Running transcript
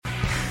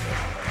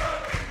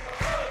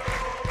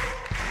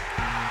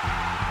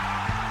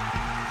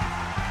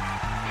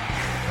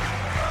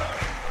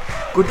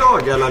God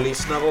dag alla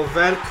lyssnare och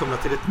välkomna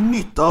till ett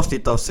nytt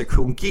avsnitt av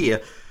Sektion G.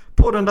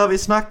 Podden där vi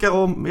snackar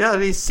om, det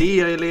är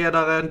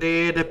serieledaren, det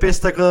är det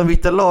bästa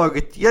grönvita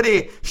laget. Ja, det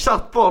är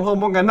kärt barn har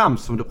många namn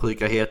som det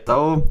brukar heta.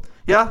 Och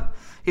ja,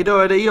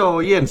 idag är det jag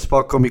och Jens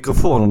bakom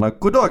mikrofonerna.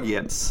 God dag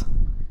Jens.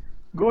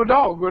 God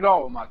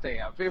dag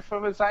Mattias. Vi får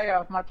väl säga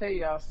att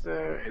Mattias,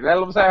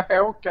 eller om säga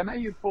Håkan är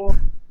ju på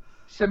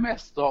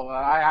semester.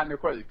 Nej, han är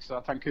sjuk så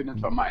att han kunde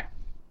inte vara med.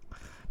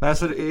 Nej,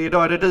 så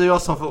idag är det du och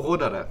jag som får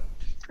rodda det.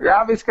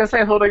 Ja, vi ska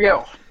se hur det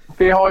går.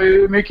 Vi har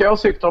ju mycket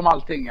åsikter om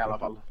allting i alla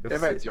fall. Det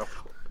vet jag.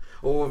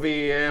 Och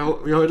vi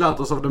har ju lärt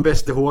oss av den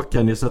bästa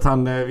Håkan, så att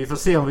vi får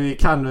se om vi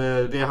kan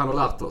det han har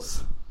lärt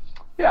oss.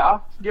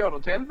 Ja, går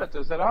det till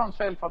helvete så är det hans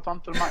fel för att han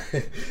inte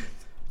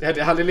är med.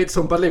 Han är lite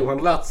som Baloo, han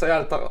har lärt sig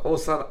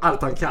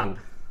allt han kan.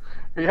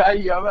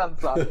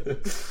 Jajamensan.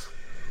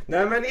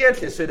 Nej, men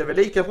egentligen så är det väl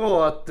lika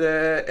bra att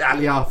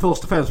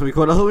först och främst vi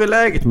kollar hur är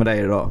läget med dig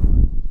idag?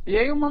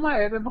 Jo, med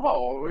mig är det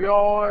bra.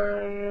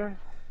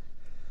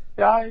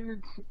 Jag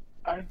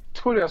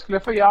trodde jag skulle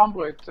få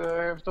järnbryt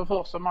efter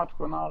första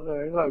matchen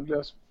när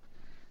Rögles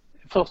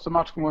första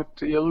matchen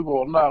mot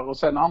Djurgården där, och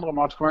sen andra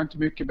matchen var inte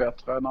mycket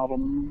bättre när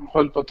de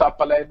höll på att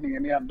tappa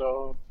ledningen igen.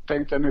 Då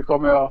tänkte jag nu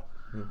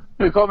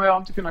kommer jag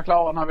inte kunna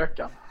klara den här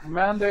veckan.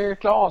 Men det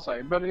klarar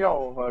sig, både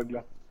jag och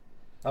Rögle.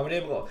 Ja, men det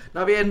är bra.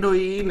 När vi ändå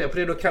är inne på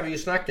det, då kan vi ju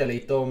snacka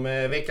lite om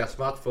veckans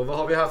matcher. Vad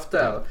har vi haft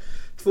där?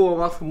 2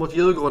 matcher mot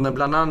Djurgården,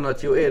 bland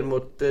annat ju en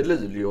mot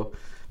Luleå.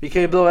 Vi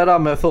kan ju börja där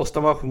med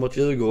första matchen mot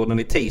Djurgården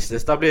i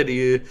tisdags. Där blev det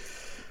ju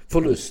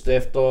förlust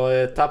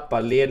efter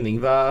tappad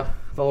ledning. Vad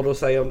har du att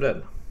säga om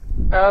den?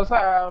 Jag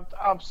säger att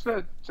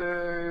absolut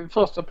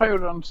första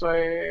perioden så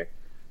är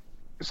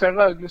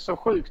Rögle så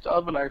sjukt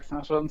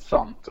överlägsna så det är inte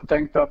sant. Jag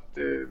tänkte att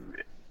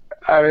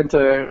jag vet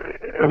inte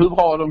hur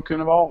bra de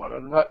kunde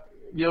vara.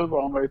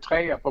 Djurgården var ju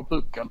 3 på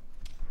pucken.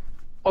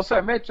 Och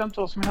sen vet jag inte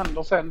vad som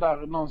händer sen där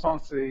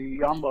någonstans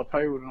i andra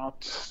perioden.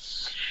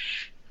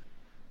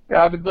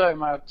 Det börjar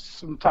med att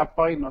de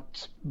tappar in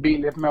ett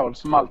billigt mål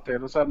som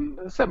alltid. Och sen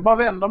bara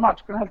vänder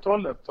matchen helt och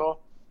hållet.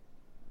 Och,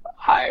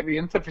 nej, vi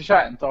är inte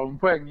förtjänta av en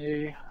poäng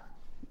i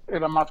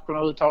den matchen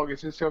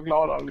överhuvudtaget. Vi är så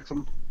glada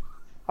liksom,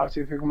 att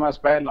vi fick komma och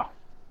spela.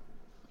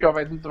 Jag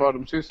vet inte vad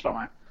de sysslar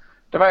med.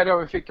 Det var då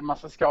vi fick en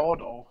massa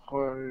skador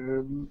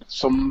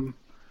som...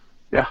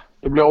 Ja,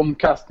 det blev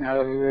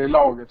omkastningar i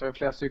laget och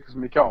flera stycken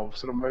som gick av,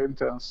 så de var ju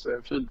inte ens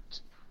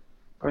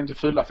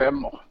fylla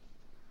 5-or.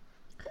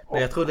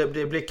 Nej, jag tror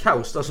det blev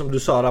kaos där, som du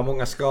sa, där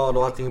många skador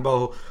och allting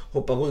bara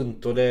hoppar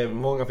runt och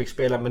många fick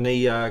spela med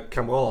nya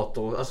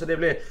kamrater. Alltså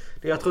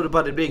jag trodde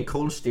bara det blev en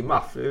konstig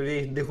match.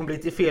 Det kom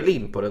lite fel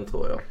in på den,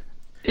 tror jag.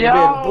 Det blev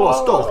en bra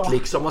start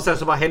liksom, och sen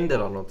så bara hände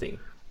det någonting.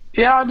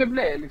 Ja, det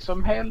blev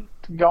liksom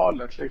helt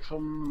galet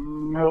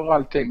liksom hur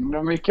allting.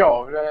 De gick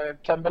av,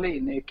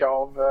 Tambellin gick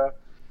av,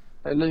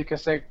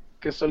 Lukas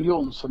Ekesel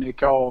Jonsson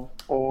gick av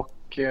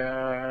och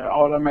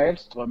Adam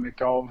Edström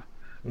gick av.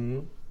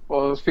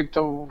 Och fick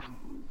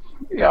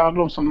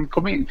de som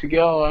kom in fick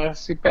göra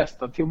sitt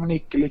bästa. Timo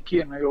Nickel gick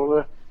in och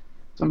gjorde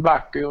som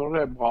back och gjorde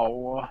det bra.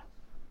 Och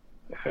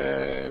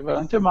var det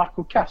inte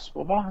Marco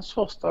Kasper var hans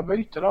första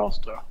byte där,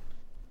 tror jag?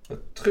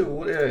 Jag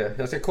tror det.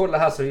 Jag ska kolla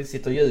här så vi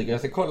sitter och ljuger. Jag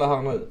ska kolla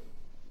här nu.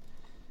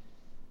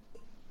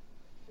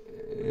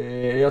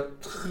 Jag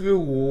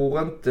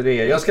tror inte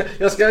det.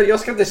 Jag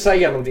ska inte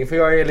säga någonting för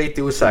jag är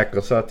lite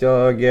osäker, så att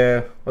jag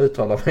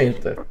uttalar mig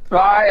inte.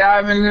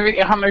 Ja, men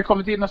han har ju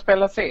kommit in och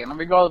spelat sen.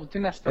 Vi går över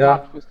till nästa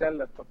match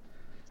istället.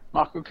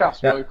 Marco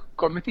Kasper har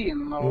kommit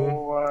in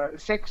och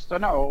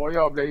 16 år, och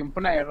jag blir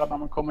imponerad när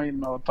man kommer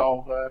in och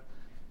tar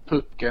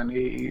pucken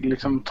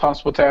liksom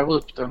transporterar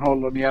upp den,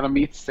 håller den genom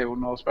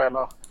mittzon och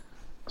spelar.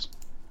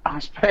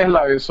 Han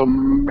spelar ju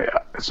som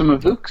en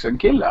vuxen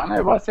kille. Han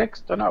är bara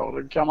 16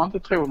 år. Det kan man inte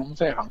tro när man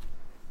ser han.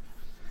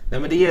 Nej,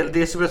 men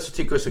det som jag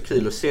tycker är så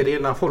kul att se, det är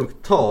när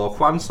folk tar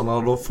chanserna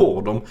och de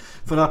får dem.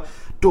 För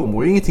de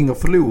har ju ingenting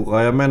att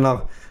förlora. Jag menar,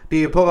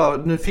 det är bara,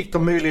 nu fick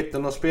de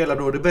möjligheten att spela,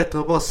 då är det bättre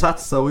att bara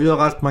satsa och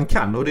göra allt man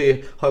kan. Och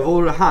det har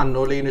både han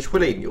och Linus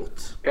Sjölin gjort.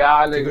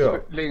 Ja,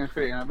 Linus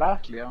Sjölin har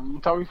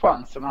verkligen tagit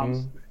chansen.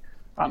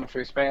 Han får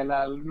ju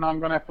spela, när han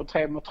går ner på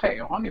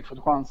 3-3 har han ju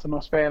fått chansen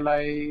att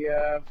spela i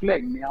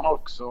förlängningarna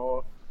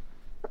också.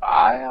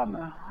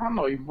 Han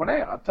har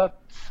imponerat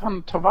att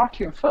han tar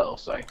verkligen för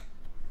sig.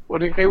 Och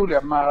det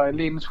roliga med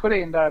Linus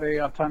Sjölin där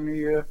är att han är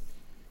ju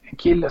en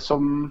kille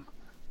som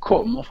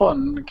kommer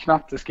från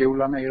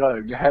knatteskolan i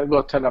Rögle. Har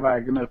gått hela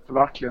vägen upp,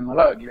 verkligen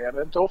Rögle. Det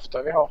är inte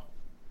ofta vi har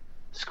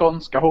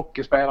skånska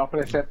hockeyspelare på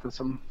det sättet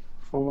som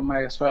får vara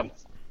med i SHL.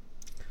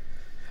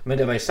 Men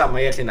det var ju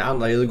samma egentligen i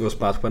andra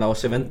Djurgårdsmatcherna, och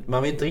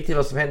man vet inte riktigt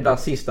vad som hände den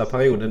sista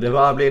perioden.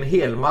 Det blev en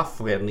hel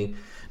matchförändring.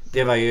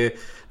 Det var ju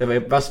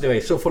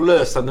så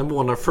förlösande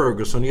mål när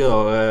Ferguson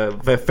gör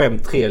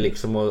 5-3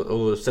 liksom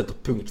och sätter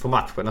punkt för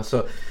matchen.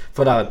 Alltså,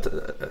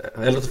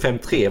 eller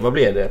 5-3, vad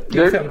blev det?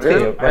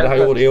 5-3 vad det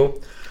han gjorde, jo.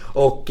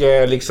 Och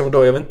liksom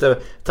då, jag vet inte,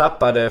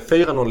 tappade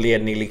 4-0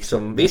 ledning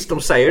liksom. Visst, de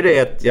säger det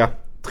att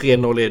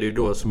 3-0 är det ju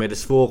då som är det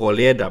svåra att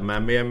leda.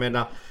 Men jag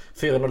menar,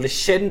 4-0, det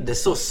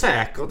kändes så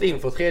säkert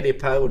inför tredje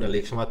perioden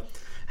liksom, att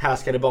här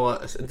ska det bara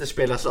inte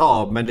spelas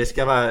av, men det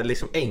ska vara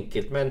liksom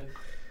enkelt. Men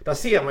där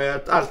ser man ju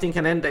att allting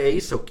kan hända i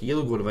ishockey.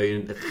 Djurgården var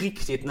ju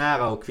riktigt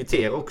nära att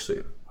kvittera också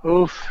ju.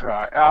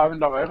 Ja, men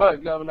då var ju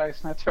Rögle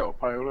överlägsna i 2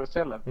 perioder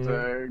istället.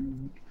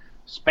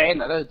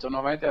 Spelade ut och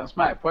de var inte ens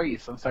med på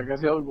isen,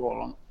 säkert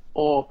Djurgården.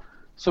 Och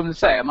som du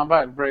säger, när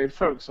väl Brady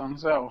Ferguson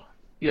så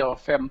gör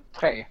 5-3.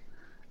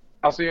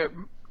 Alltså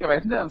jag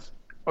vet inte ens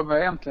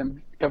om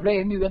jag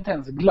blev nog inte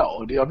ens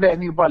glad. Jag blev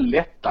nog bara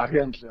lättad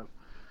egentligen.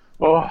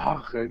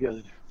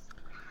 Herregud.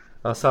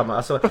 Ja, samma.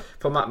 Alltså,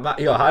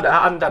 jag hade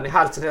andan i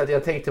halsen att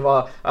jag tänkte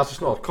bara, alltså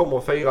snart kommer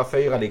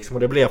 4-4 liksom, och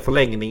det blir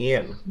förlängning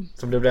igen.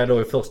 Som det blev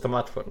då i första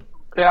matchen.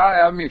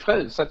 Ja, min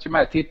fru satt ju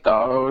med och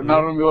tittade och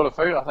när de gjorde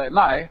 4 säger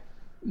nej,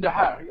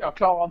 jag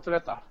klarar inte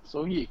detta. Så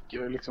hon gick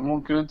ju liksom,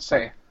 hon kunde inte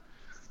se.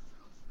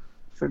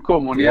 Sen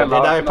kom hon igen. Det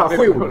där är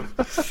passion.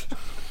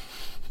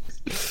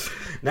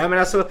 Nej, men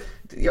alltså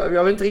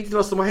jag vet inte riktigt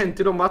vad som har hänt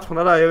i de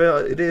matcherna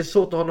där. Det är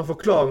svårt att ha någon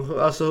förklaring,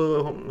 alltså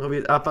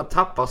att man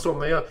tappar så,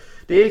 men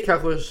det är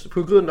kanske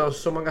på grund av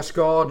så många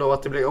skador och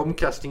att det blir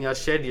omkastningar,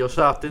 kedjor,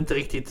 så att det inte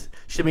riktigt,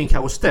 kemin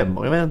kanske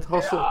stämmer. Jag vet inte,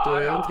 jag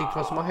vet inte riktigt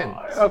vad som har hänt.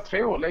 Jag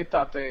tror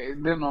lite att det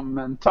är något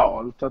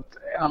mentalt, att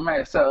de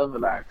är så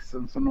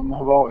överlägsen som de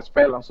har varit,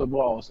 spelar så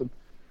bra, så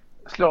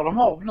slår de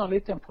av någon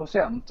liten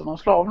procent, och de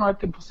slår av någon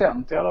liten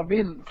procent, då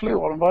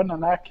förlorar de varje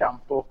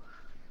närkamp, och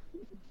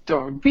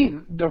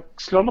då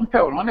slår de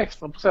på någon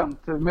extra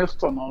procent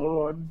motståndare,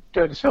 och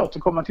då är det svårt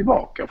att komma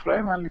tillbaka, för det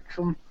är man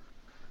liksom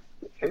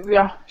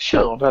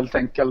körd helt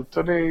enkelt,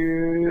 och det är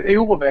ju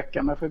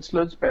oroväckande för ett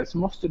slutspel, så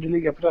måste du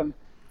ligga på den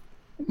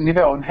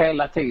nivån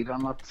hela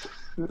tiden,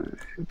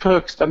 på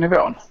högsta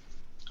nivån,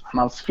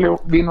 annars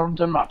vinner du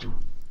inte en match.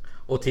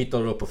 Och tittar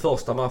du då på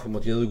första matchen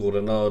mot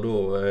Djurgården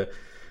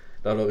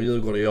där då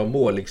Djurgården gör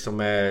mål liksom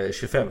med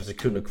 25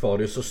 sekunder kvar,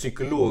 det är så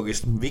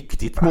psykologiskt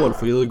viktigt mål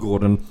för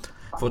Djurgården.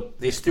 För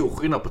det är stor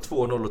skillnad på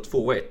 2-0 och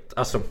 2-1.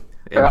 Alltså,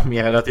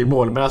 mer än att det är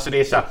mål. Men alltså det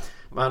är så här,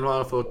 man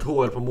har fått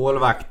hål på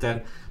målvakten.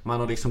 Man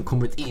har liksom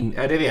kommit in.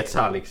 Ja, det vet så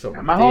här liksom.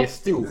 Det är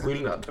stor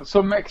skillnad.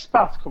 Som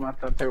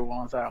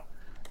expertkommentatorerna säger,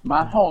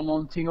 man har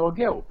någonting att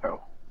gå på.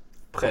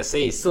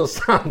 Precis, så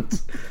sant.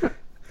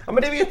 Ja,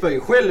 men det vet man ju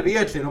själv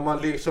egentligen om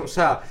man liksom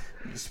så här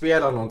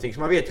spelar någonting. Så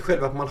man vet ju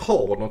själv att man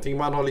har någonting.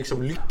 Man har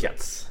liksom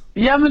lyckats.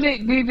 Ja, men det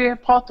är det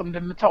jag pratar om,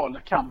 den mentala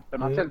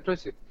kampen. Att helt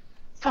plötsligt,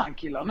 fan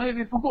killar, nu är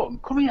vi på gång.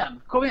 Kom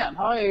igen.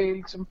 Här är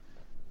liksom,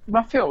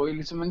 man får ju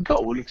liksom en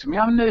go liksom.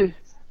 Ja, men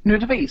nu är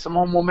det vi som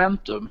har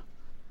momentum.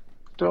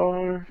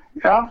 Då,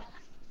 ja.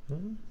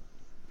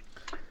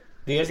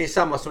 Det är egentligen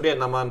samma som det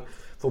när man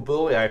får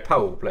börja i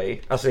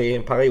powerplay. Alltså i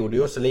en period, det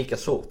är också lika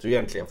svårt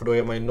egentligen, för då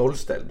är man ju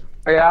nollställd.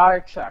 Ja,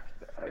 exakt.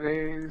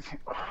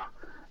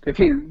 Det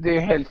är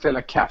helt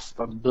jävla kast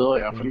att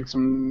börja, för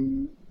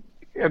liksom,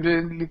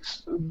 du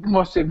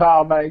måste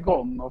varva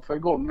igång och få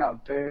igång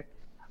allt. Det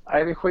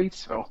är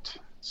skitsvårt.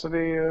 Så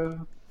det är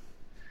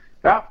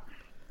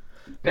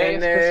det är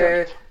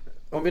speciellt.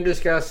 Om vi nu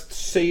ska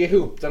sy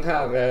ihop den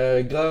här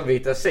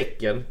grönvita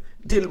säcken.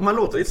 Man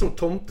låter lite som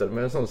tomten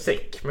med en sån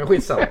säck, men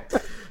skitsamma.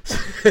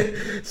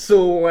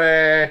 så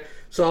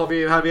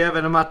hade vi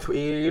även en match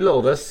i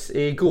lördags,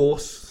 igår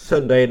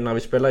söndag när vi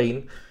spelar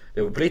in.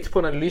 Det var lite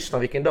på när du lyssnar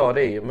vilken dag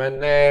det är.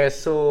 Men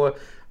så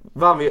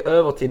vann vi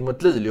övertid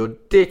mot Luleå.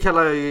 Det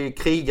kallar jag ju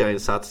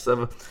krigarinsats.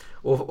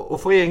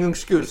 Och för en gångs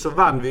skull så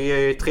vann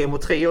vi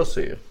 3-3 också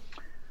ju.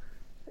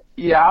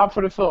 Ja,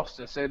 för det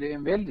första så är det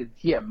en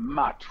väldigt jämn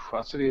match.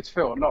 Alltså det är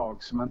 2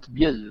 lag som inte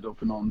bjuder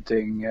på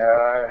någonting.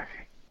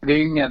 Det är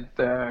inget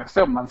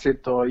som man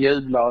sitter och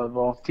jublar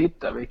över och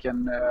tittar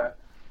vilken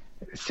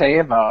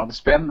sevärd,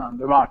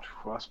 spännande match.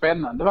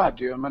 Spännande var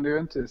det ju, men det är ju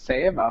inte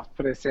sevärt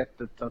på det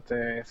sättet att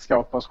det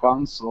skapas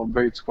chanser och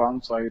byts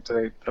chanser i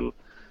titel.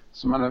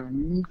 Så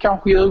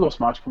kanske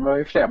Djurgårdsmatchen var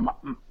ju fler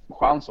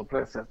chanser på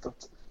det sättet.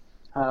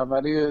 Här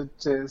var det ju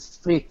ett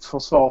strikt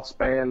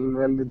försvarsspel,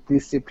 väldigt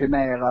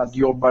disciplinerat,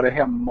 jobbade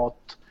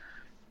hemåt.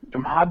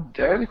 De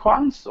hade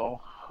chanser,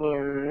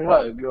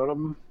 Rögle, och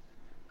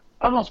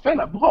de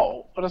spelar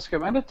bra. Och då ska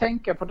man ändå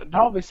tänka på det. Då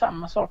har vi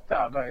samma sak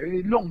där. Det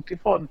är långt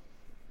ifrån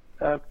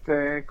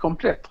ett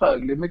komplett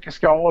Rögle. Mycket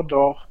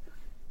skador.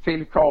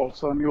 Filip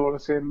Karlsson gjorde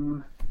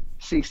sin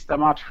sista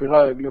match i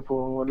Rögle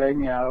på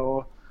länge,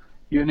 och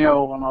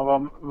juniorerna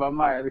var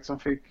med, liksom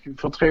fick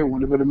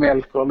förtroende, både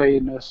Melker,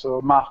 Linus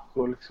och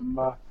Marco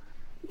liksom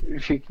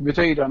fick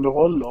betydande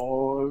roller,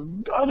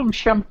 och de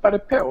kämpade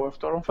på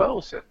efter de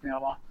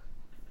förutsättningarna.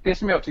 Det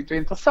som jag tyckte var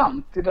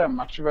intressant i den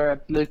matchen var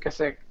att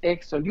Lukas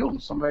Ekström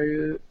Jonsson var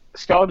ju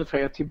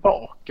skadefri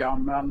tillbaka,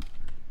 men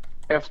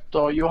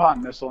efter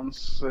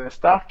Johannessons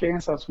starka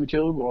insats mot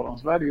Djurgården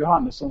så var det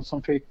Johannesson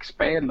som fick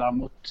spela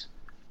mot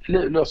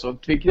Luleå,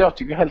 vilket jag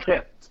tycker är helt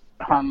rätt.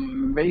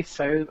 Han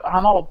visar ju,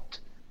 han har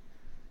ett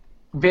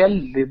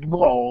väldigt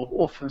bra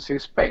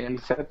offensivt spel,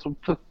 sätter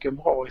pucken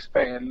bra i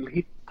spel,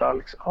 hittar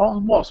liksom, har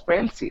en bra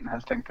spelsin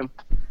helt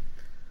enkelt.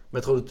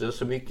 Men tror du inte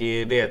så mycket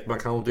i det att man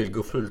kanske inte vill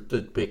gå fullt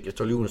ut på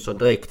Ekeståhl Jonsson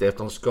direkt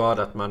efter en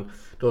skada, att man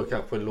då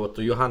kanske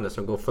låter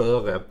Johannesson gå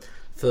före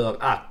för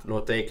att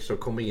låta Ekeståhl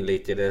komma in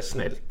lite i det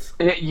snällt?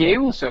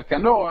 Jo, så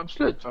kan då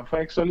absolut vara. För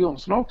Ekeståhl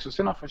Jonsson har också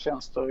sina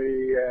förtjänster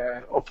i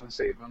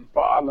offensiven på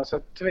alla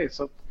sätt och vis.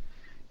 Så att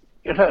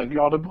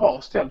Rögle har det bra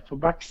ställt på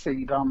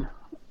backsidan.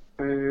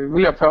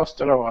 Vill jag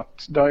påstå då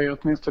att det är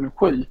åtminstone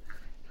 7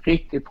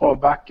 riktigt bra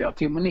backar.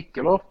 Timo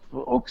Nickel har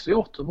också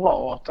gjort det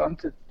bra. Att han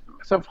inte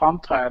så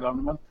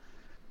framträdande, men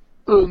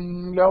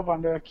ung,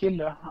 lovande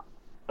kille.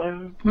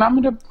 Nej,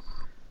 men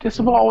det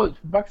ser bra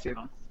ut på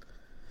backsidan.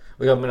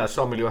 Och jag menar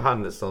Samuel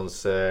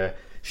Johannessons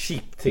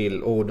chip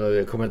till, och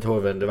nu kommer jag inte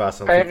ihåg vem det var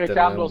som Erik fick den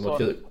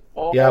Andersson.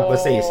 Ja,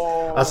 precis.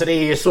 Alltså det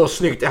är ju så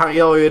snyggt. Han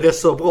gör ju det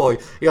så bra.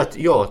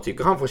 Jag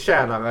tycker han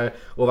förtjänar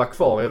att vara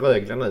kvar i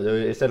Rögle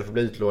nu istället för att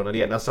bli utlånad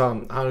igen. Alltså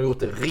han har gjort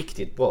det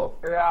riktigt bra.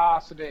 Ja,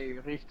 alltså det är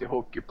ju riktig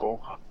hockey på.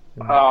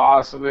 Ja,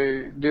 alltså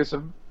det är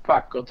så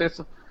vackert.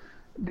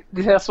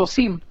 Det ser så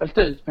simpelt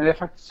ut, men det är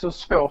faktiskt så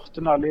svårt,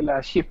 den där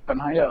lilla chippen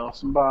han gör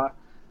som bara,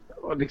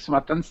 och liksom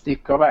att den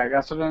sticker iväg.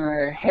 Alltså den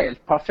är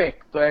helt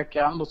perfekt, och Erik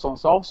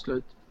Anderssons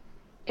avslut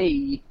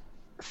i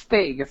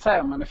steget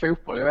säger man i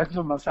fotboll. Jag vet inte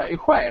om man säger i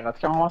skäret,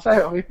 kan man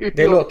säga.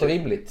 Det låter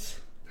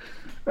rimligt.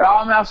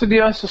 Ja, men alltså det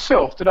är så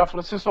svårt. Det är därför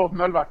det är så svårt med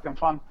målvakten,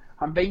 för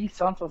han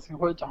visar inte att han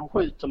skjuter. Han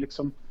skjuter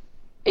liksom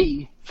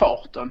i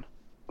farten.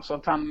 Så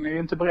att han är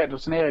inte beredd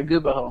att se ner i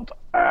gubbehörnet.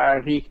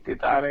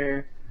 Riktigt.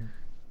 Det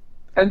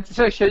är inte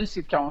så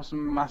tjusigt kanske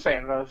som man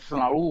ser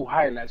sådana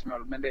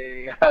highlights-mål, men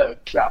det är hög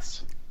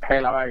klass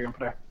hela vägen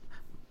på det.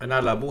 Men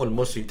alla mål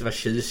måste ju inte vara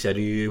tjusiga. Det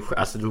är ju,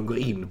 alltså de går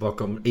in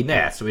bakom i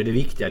nät, så är det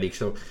viktiga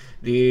liksom.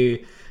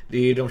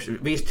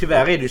 Visst,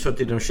 tyvärr är det ju så att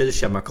det är de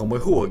tjusiga man kommer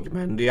ihåg,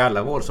 men det är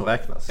alla mål som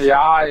räknas.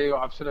 Ja, jo,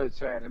 absolut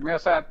så är det. Men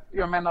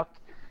jag menar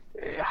att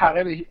här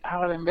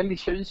är det en väldig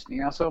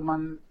tjusning. Alltså om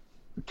man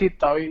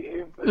tittar och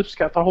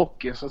uppskattar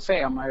hockey, så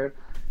ser man ju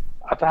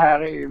att det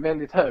här är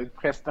väldigt hög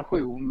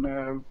prestation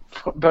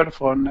både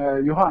från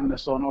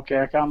Johannesson och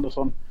Erik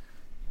Andersson,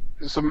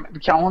 som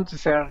kanske inte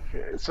ser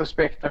så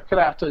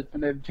spektakulärt ut,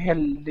 men det är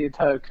väldigt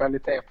hög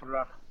kvalitet på det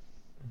där.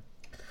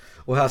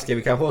 Och här ska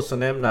vi kanske också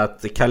nämna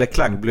att Kalle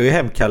Klang blev ju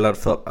hemkallad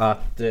för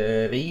att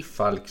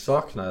Rifalk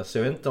saknades.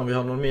 Jag vet inte om vi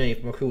har någon mer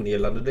information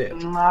gällande det.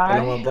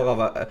 Nej.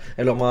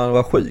 Eller om han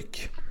var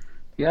sjuk.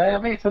 Ja, jag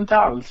vet inte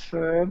alls. Jag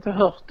har inte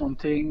hört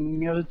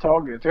någonting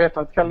överhuvudtaget. Jag vet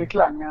att Kalle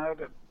Klang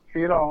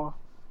idag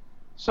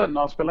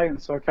söndag spelar in,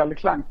 så Kalle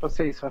Klang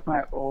precis varit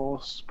med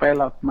och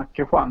spelat med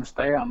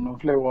Kristianstad igen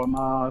och förlorade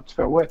med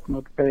 2-1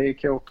 mot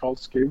BIK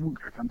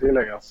Karlskoga, kan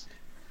tilläggas.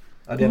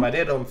 Ja, det var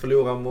det de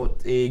förlorade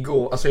mot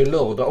igår, alltså i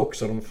lördag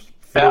också. De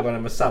förlorade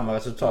med samma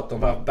resultat. De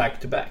var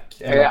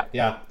back-to-back.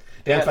 Ja.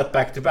 Det har inte varit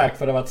back-to-back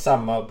för det har varit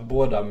samma på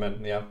båda,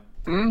 men ja.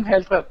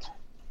 Helt rätt.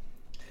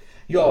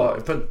 Ja,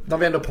 för när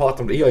vi ändå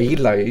pratar om det,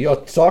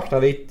 jag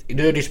saknar det.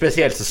 Nu är det ju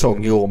speciell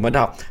säsong i år, men det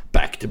här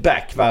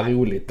back-to-back var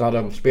roligt när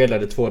de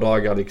spelade 2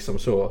 dagar liksom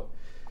så.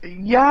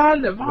 Ja,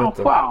 det var en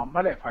charm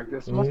med det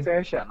faktiskt, måste jag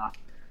erkänna.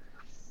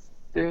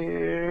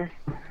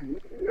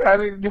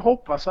 Jag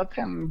hoppas att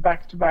en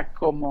back-to-back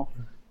kommer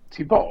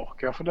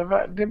tillbaka,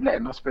 för det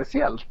blev något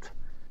speciellt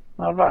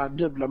när det var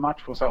dubbla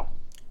matcher så.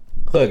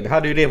 Rögle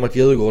hade ju det mot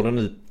Djurgården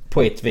nu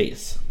på ett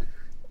vis.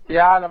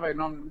 Ja, det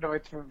var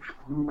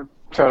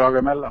 2 dagar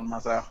emellan,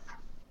 man säger.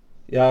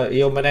 Ja,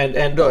 jo, men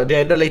ändå, det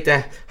är ändå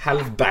lite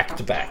halv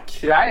back-to-back.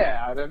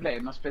 Ja, det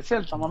blev något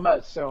speciellt när man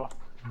möts så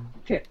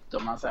tätt,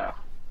 om man säger.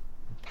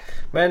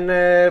 Men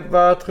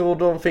vad tror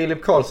du om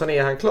Filip Karlsson?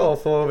 Är han klar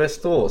för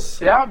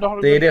Västerås? Ja,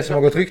 det är det som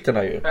har gått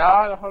ryktena ju.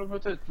 Ja, det har de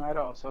gått ut med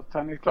idag, så att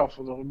han är klar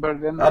för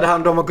det. Ja,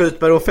 de har gått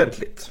ut med det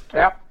offentligt.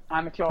 Ja,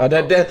 han är klar.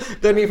 Ja,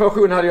 den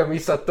informationen hade jag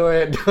missat.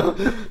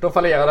 Då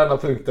fallerar denna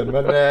punkten.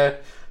 Men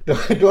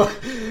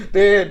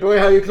då är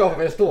han ju klar för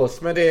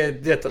Västerås. Men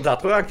där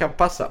tror jag han kan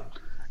passa.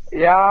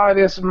 Ja,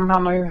 det är som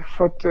han har ju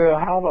fått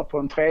harva på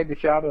en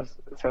 3-4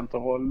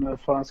 centerroll nu,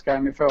 för han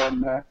ska få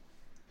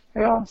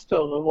en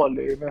större roll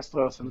i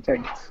Västerås än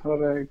tänkt. Och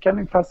det kan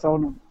ju passa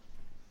honom.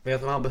 Men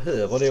jag tror han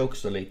behöver det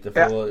också lite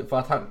för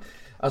att han,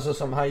 alltså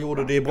som han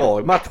gjorde det bra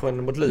i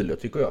matchen mot Luleå,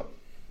 tycker jag.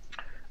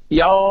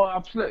 Ja,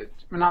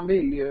 absolut. Men han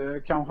vill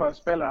ju kanske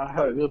spela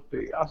högre upp,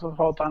 alltså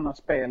ha ett annat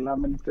spel,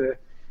 men inte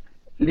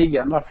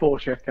ligga den där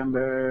förcheckande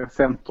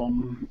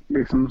centrum,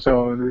 liksom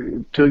så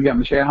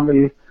tuggande tjej. Han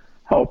vill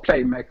ha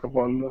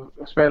playmaker-roll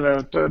och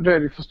spela. Då är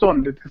det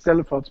förståndigt,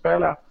 istället för att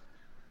spela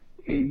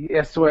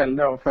i SHL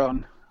då och få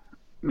en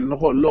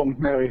roll långt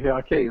ner i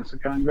hierarkin, så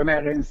kan han gå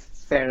ner i en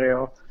serie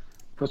och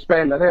få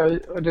spela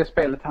det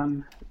spelet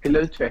han vill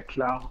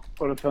utveckla,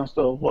 och då få en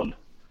större roll.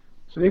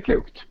 Så det är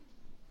klokt.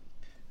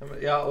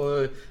 Ja,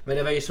 men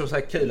det var ju så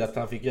kul att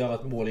han fick göra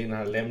ett mål innan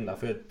han lämnade,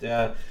 för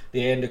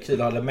det är ändå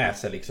kul att ha det med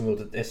sig liksom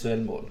mot ett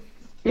SHL-mål.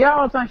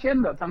 Ja, att han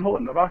kände att han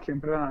håller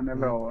verkligen på den här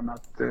nivån,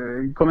 att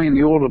kom in och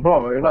gjorde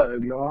bra i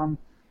Rögle, och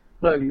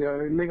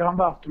Rögle ligger han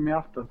vart om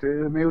hjärtat i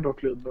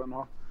moderklubben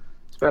och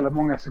spelat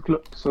många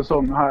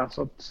säsonger här,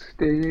 så att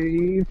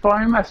det får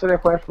han ju med sig det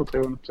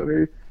självförtroendet, så det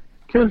är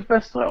kul för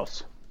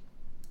Västerås.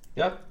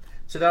 Ja,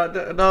 Så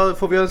där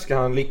får vi önska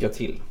han lycka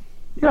till.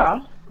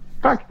 Ja,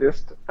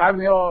 faktiskt.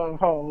 Även jag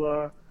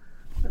har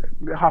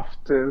haft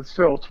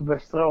svårt för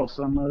Västerås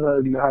när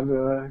Rögle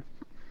hade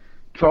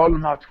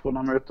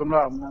kvalmatcherna mot dem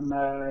där. Men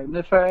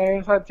nu får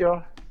jag säga att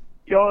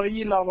jag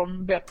gillar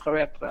dem bättre och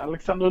bättre.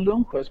 Alexander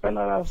Lundsjö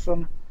spelar där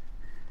sen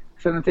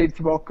en tid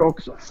tillbaka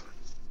också.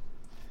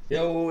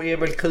 Ja, och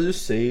Emil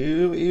Kruse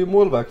är ju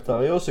målvakt där.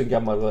 Jag är också en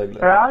gammal Rögle.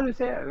 Ja, du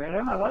ser. Det är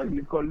rena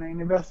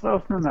Rögle-kollningen i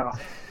Västerås numera.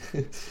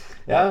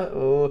 Ja,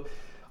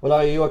 och där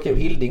är Joakim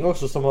Hilding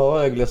också som har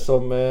Rögle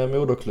som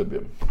moderklubb.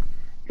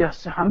 Ja,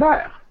 så han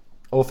där.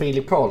 Och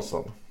Filip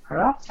Karlsson.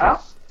 Ja.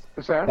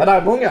 Du ser. Ja, det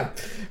är många.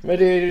 Men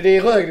det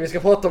är Rögle vi ska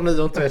prata om nu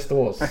och inte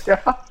Västerås. Ja.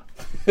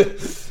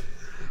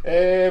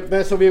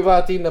 Men som vi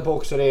varit inne på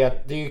också, det är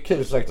att det är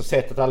kul sagt att se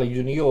att alla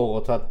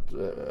juniorer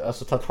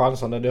tagit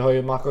chanserna. Det har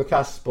ju Marco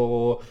Kasper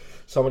och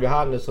Samuel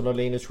Johannesson och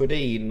Linus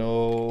Sjödin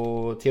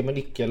och Timo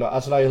Nickel.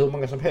 Alltså det är ju hur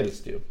många som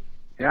helst ju.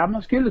 Ja,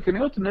 man skulle kunna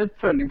göra en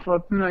uppföljning för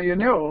att när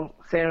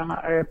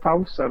juniorserierna är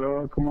pausade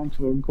och kommer inte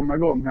att komma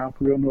igång här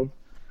på grund av,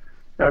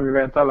 ja vi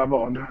vet alla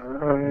vad.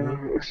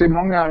 Så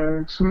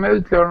många som är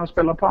utlånade och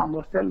spelar på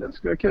andra ställen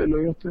skulle vara kul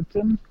att gjort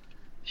en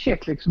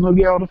check liksom, hur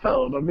går det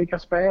för dem, vilka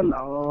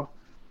spelar och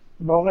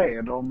var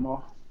är de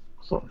och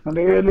så. Men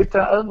det är ju lite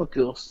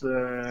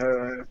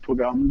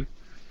överkursprogram.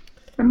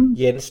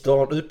 Jens, du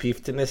har en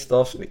uppgift till nästa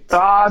avsnitt.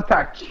 Ja,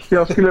 tack.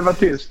 Jag skulle vara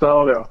tyst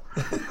där då.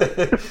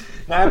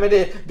 Nej, men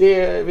det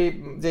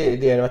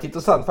har varit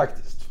intressant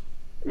faktiskt.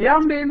 Ja,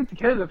 men det är lite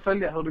kul att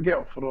följa hur det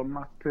går för dem.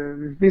 Att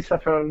vissa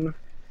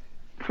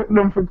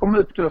de får komma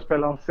upp och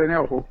spela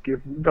seniorhockey,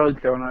 då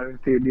utlånade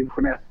till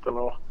division 1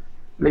 eller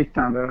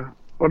liknande.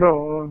 Och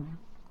då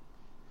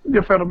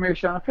får de ju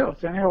känna på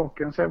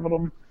seniorhockeyn och se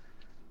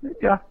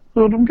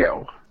hur de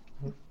går.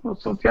 Och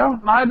så att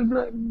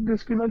det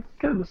skulle vara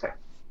kul att se.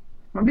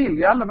 Man vill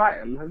ju alla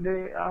väl. Det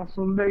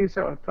är ju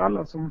så att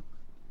alla som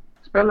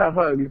spelar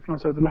Rögle på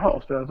något sätt eller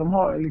har spelat, de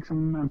har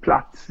liksom en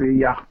plats i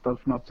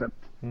hjärtat på något sätt.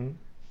 Mm.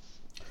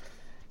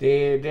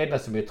 Det enda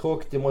som är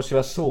tråkigt, det måste ju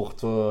vara svårt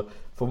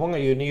för många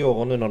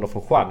juniorer nu när de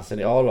får chansen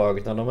i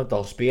A-laget när de inte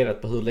har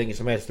spelat på hur länge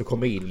som helst att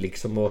komma in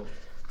liksom och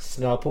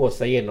snöra på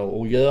sig igen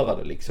och göra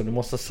det liksom. Det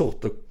måste vara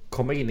svårt att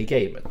komma in i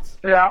gamet.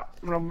 Ja,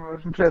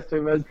 de flesta är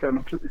ju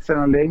utlånade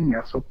sedan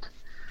länge så att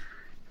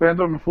jag vet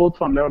inte om de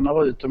fortfarande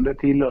lånar ut om det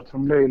tillåts.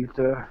 De blir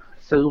lite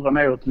sura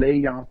neråt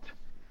ligan att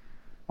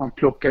man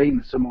plockar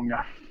in så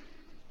många.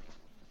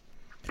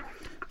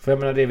 För jag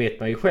menar, det vet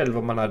man ju själv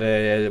om man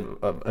hade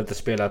inte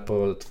spelat på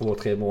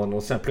 2-3 månader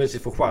och sen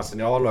plötsligt får chansen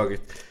i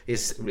A-laget i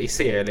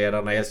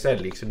serieledarna i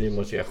SL liksom. Det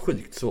måste ju vara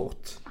sjukt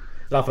svårt.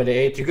 Därför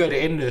tycker jag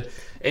det är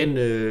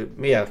ännu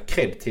mer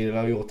cred till att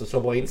ha gjort en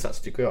så bra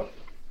insats tycker jag.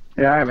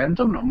 Ja, jag vet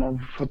inte om de har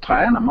fått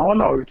träna med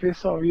A-laget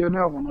vissa av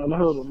juniorerna eller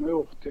hur de har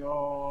gjort.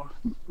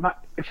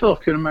 Förr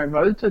kunde man ju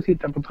vara ute och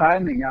titta på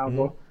träningar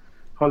och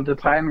ha lite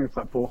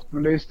träningsrapport.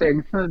 Men det är ju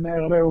stängt nu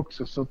mer det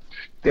också. Så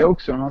det är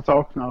också man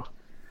saknar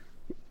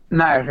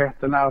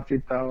närheten när att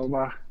sitta och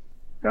bara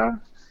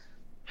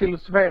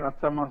filosofera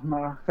tillsammans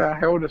med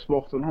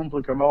HD-sporten. Hon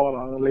brukar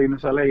vara där,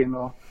 Linus Alin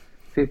och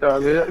sitta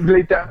och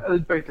lite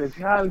utbyte.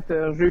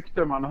 Lite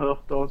rykte man har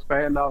hört och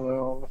spelare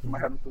och vad som har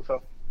hänt och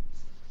så.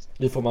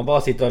 Nu får man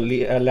bara sitta och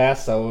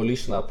läsa och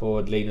lyssna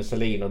på Linus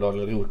Alin och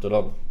Daniel Roth och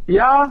dem.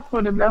 Ja,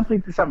 och det blir inte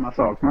riktigt samma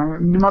sak.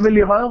 Man vill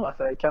ju röra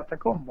sig i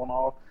katakomberna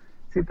och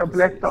sitta på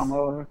läktaren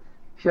och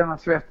känna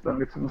svetten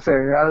liksom, och se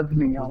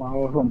övningarna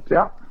och sånt,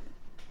 ja.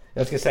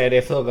 Jag ska säga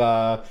det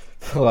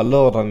förra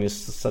lördagen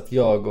satt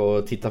jag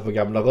och tittade på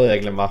gamla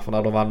Rögle-matcher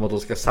när de vann mot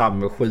Oskarshamn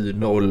med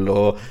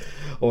 7-0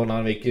 och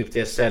när de gick upp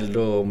till SL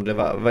då, om det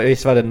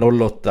var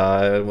det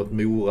 08 mot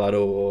Mora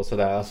då och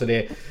sådär. Alltså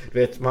det, du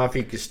vet, man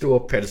fick ju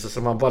ståpälser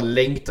som man bara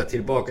längtar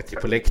tillbaka till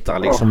på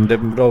läktaren liksom.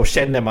 Då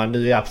känner man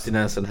nu är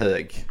abstinensen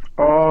hög.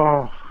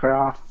 Ja.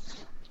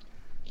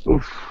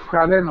 Usch,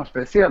 det är något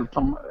speciellt.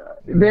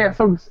 Det är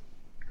så,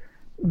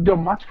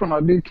 de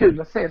matcherna, det är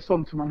kul att se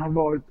sånt som man har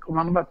varit, om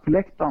man har varit på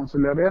läktaren så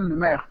blir det ännu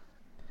mer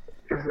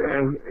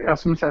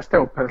som säger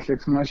ståpäls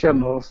liksom, man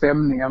känner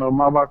stämningen och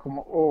man bara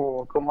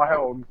kommer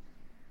ihåg.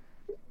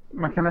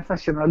 Man kan nästan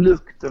känna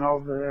lukten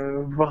av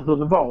hur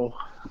det var.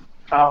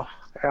 Ja.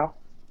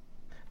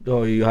 Då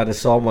har ju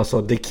Johannes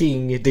Samuelsson, The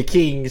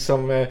King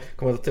som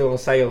kommentatoren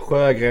säger,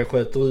 Sjögren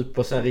sköter upp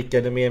och sen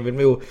Rickard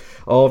Emil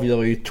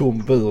avgör ju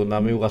tom bur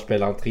när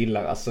Mora-spelaren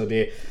trillar. Alltså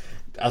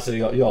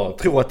jag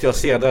tror att jag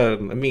ser det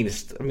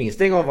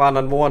minst en gång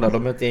varannan månad,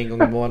 om inte en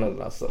gång i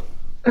månaden alltså.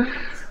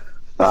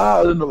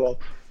 Ja,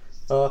 underbart.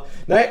 Ja,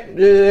 nej,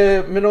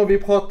 men om vi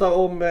pratar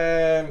om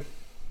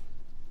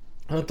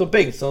Anton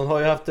Bengtsson har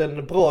ju haft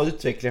en bra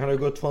utveckling. Han har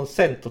gått från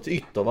center till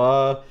ytter.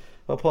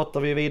 Vad pratar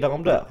vi vidare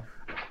om där?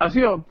 Alltså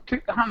jag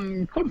tyckte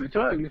han kom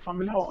till Rögle för han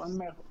vill ha en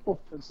mer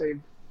offensiv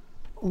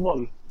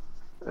roll.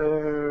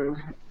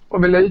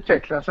 Och ville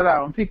utveckla sig där.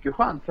 Han fick ju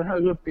chansen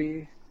högre upp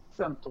i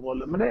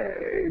centerrollen. Men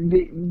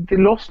det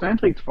lossnade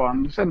inte riktigt för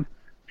honom. Sen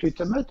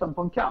flyttade han ut honom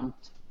på en kant.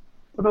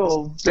 Och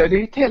då blev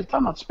det ett helt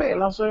annat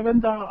spel. Alltså jag vet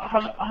inte,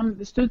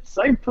 han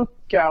studsar in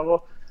puckar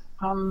och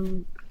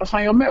alltså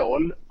han gör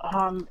mål.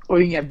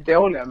 Och inga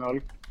dåliga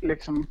mål.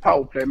 Liksom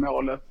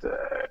powerplay-målet.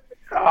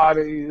 Ja,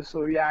 det är ju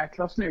så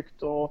jäkla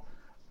snyggt. Och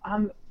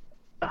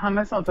han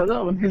nästan tagit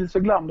över en Hills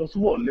och Glanders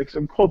roll.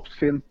 Liksom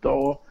kroppsfinter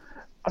och...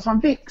 Alltså han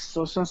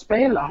växer som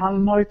spelare.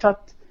 Han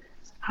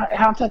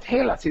har tagit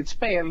hela sitt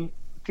spel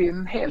till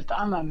en helt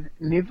annan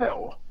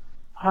nivå.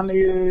 Han är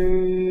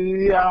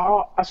ju...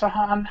 Ja, alltså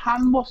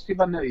han måste ju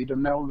vara nöjd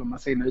om någon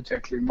med sin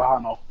utveckling. Vad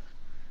han har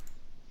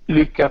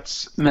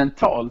lyckats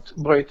mentalt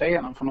bryta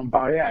igenom från någon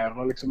barriär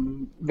och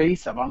liksom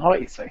visa vad han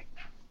har i sig.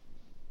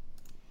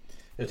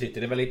 Jag tyckte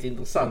det var lite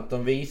intressant.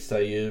 De visar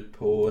ju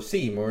på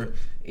C More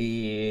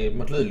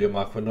mot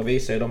Luleå-matchen. De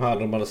visar ju de här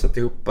de hade satt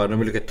ihop de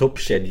olika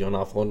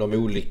toppkedjorna från de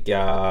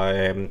olika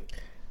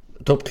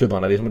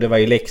toppklubbarna. Liksom, det var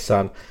i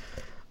Leksand,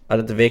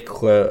 hade inte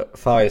Växjö,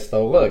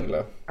 Färjestad och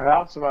Rögle.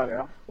 Ja, så var det,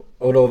 ja.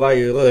 Och då var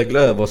ju Rögle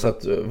över, så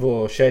att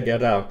vår kedja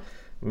där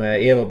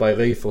med Everberg,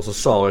 Ryfors och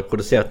Sarek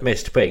producerat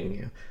mest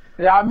poäng.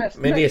 Ja, mest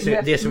som mål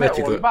jag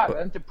tycker var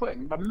det, inte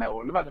poäng.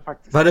 Mål var det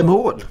faktiskt. Var det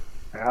mål?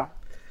 Ja.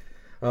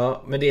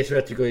 Ja, men det som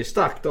jag tycker är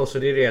starkt också,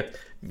 det är det att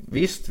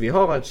visst, vi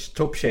har en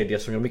toppkedja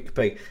som gör mycket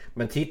poäng,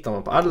 men tittar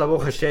man på alla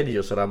våra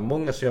kedjor så är det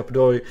många som gör på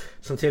då,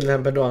 som till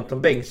exempel då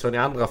Anton Bengtsson i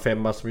andra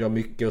femma som gör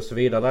mycket och så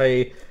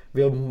vidare.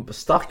 Vi har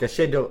starka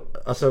kedjor,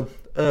 alltså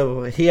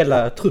över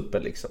hela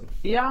truppen liksom.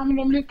 Ja, men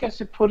de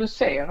lyckas ju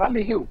producera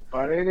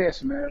allihopa. Det är det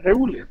som är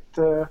roligt.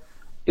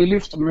 Det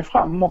lyfter de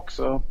fram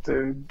också, att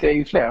det är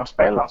ju flera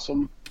spelare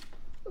som...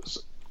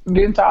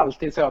 Det är inte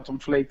alltid så att de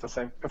förlitar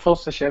sig.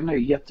 Första kedjan är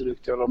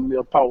jätteduktiga och de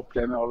gör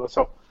powerplay-mål och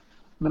så.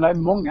 Men det är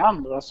många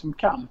andra som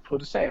kan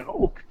producera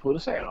och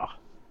producerar.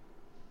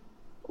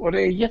 Och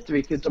det är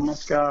jätteviktigt om man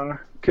ska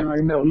kunna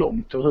nå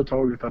långt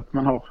överhuvudtaget, att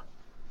man har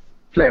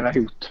flera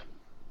hot.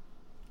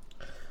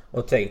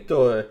 Och tänk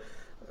då,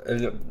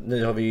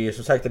 nu har vi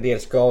som sagt en del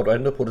skador,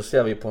 ändå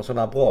producerar vi på en sån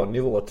här bra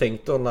nivå.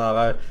 Tänk då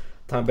när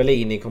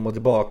Tambellini kommer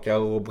tillbaka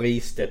och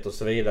Bristedt och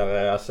så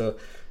vidare. Alltså,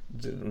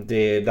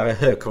 där är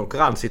hög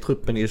konkurrens i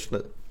truppen just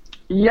nu.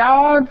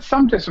 Ja,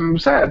 samtidigt som du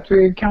säger att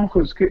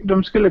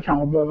de skulle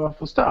kanske behöva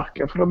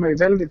förstärka, för de är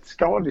väldigt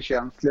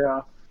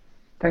skadekänsliga.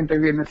 Tänkte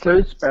vi vinna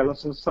slutspel och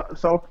så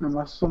saknar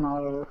man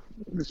sådana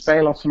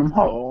spelare som de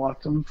har,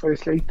 att de får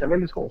slita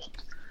väldigt hårt.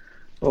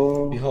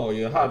 Och... Vi har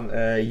ju han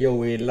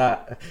Joey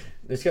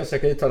nu ska jag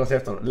försöka uttala sig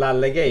efter honom,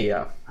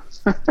 Lallegeia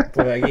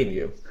på väg in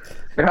ju.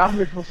 Ja,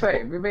 vi får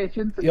se. Vi vet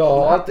ju inte.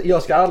 Ja,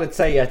 jag ska ärligt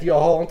säga att jag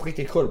har inte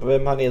riktigt koll på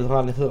vem han är,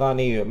 hur han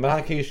är. Men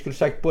han kan ju skulle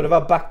sagt både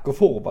vara back och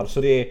forward.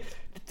 Så det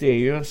är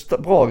ju en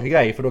bra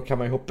grej, för då kan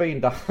man ju hoppa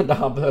in där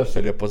han behövs,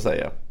 höll jag på att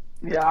säga.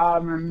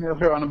 Ja, men jag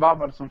tror han är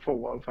varvad som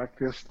forward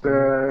faktiskt.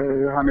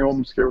 Han är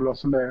omskolad och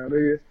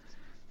sådär.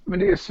 Men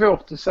det är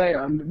svårt att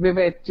säga. Vi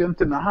vet ju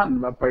inte när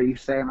han var på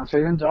isen. Så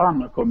är det inte hur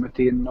han har kommit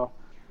in. Och,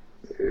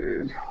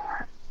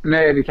 nu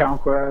är det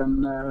kanske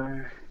en...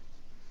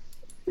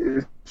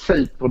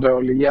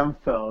 superdålig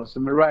jämförelse,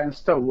 men Ryan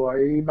Stowe är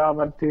ju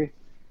varvad till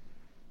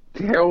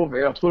HV.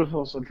 Jag tror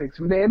först att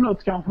liksom, det är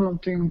kanske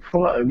någonting för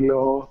Rögle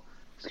att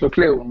slå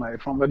klorna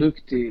ifrån. Var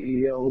duktig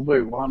i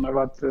Örebro. Han har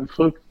varit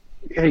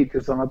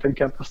hittills har varit en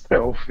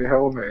katastrof i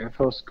HV.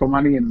 Först kom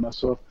han in och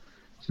så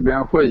blev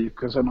han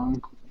sjuk och så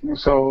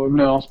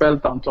nu har han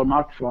spelat antal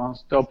matcher. Han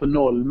står på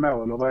 0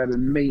 mål och vad är det,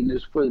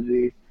 -7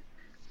 i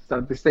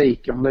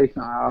statistiken och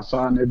liknande. Alltså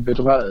han är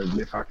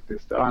bedrövlig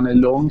faktiskt. Han är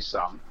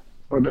långsam.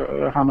 Och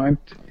han har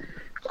inte...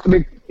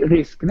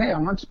 Risken är att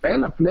han inte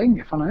spelat på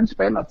länge. För han har inte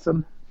spelat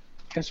sen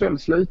SHL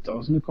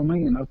slutade. Så nu kommer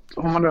in att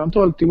har man då inte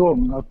hållit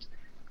igång att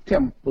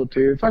tempot är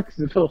ju faktiskt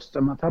det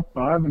första man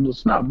tappar. Även hur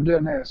snabb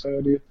den är så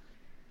är det ju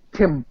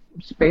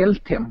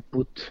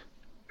speltempot.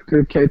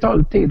 Det kan ju ta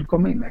lite tid att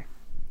komma in i.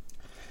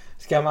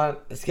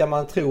 Ska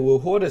man tro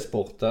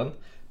HD-sporten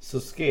så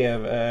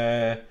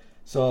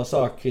så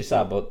sa Chris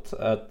Abbott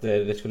att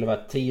det skulle vara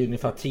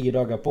ungefär 10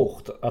 dagar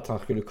bort att han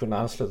skulle kunna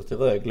ansluta till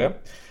Rögle.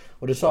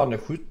 Och det sa han den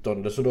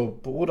 17, så då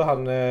borde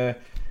han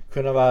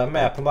kunna vara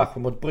med på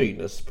matchen mot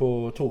Brynäs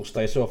på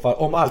torsdag i så fall.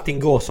 Om allting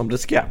går som det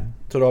ska.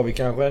 Så då har vi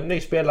kanske en ny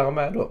spelare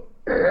med då.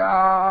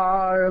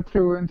 Ja, jag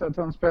tror inte att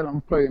han spelar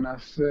mot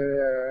Brynäs.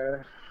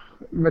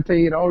 Med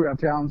 10 dagar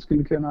till han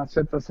skulle kunna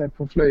sätta sig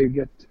på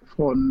flyget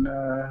från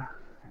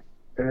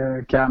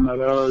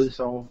Kanada och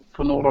USA,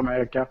 från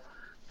Nordamerika.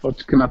 För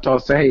att kunna ta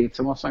sig hit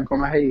så måste han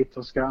komma hit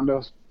och ska han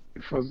då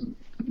få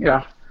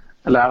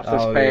lära sig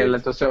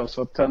spelet och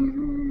så att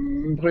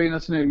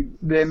Brynäs nu,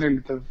 det är nu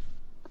lite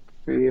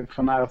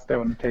för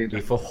närstående tid.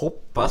 Vi får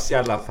hoppas i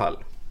alla fall.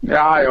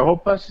 Ja, jag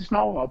hoppas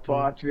snarare på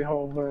att vi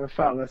har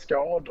färre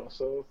skador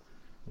så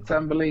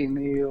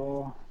Tambellini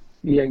och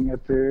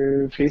gänget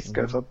är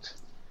friska så att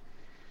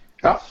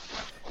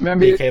men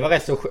vi kan ju vara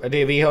rätt så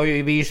vi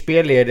är ju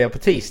spellediga på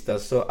tisdag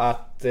så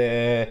att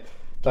det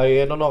är ju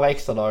ändå några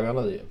extra dagar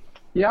nu.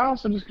 Ja,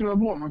 så det skulle vara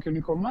bra om man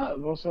kunde komma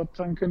över så att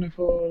han kunde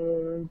få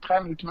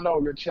träna lite med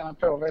laget, känna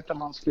på och veta vad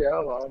man ska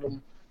göra.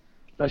 De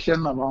lär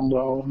känna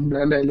varandra och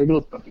bli en del i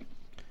gruppen.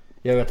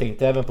 Ja, jag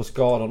tänkte även på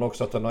skadorna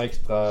också, att det är några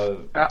extra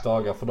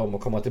dagar för dem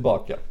att komma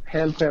tillbaka.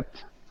 Helt rätt.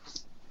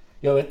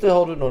 Jag vet inte,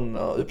 har du någon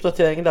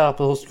uppdatering där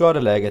på hur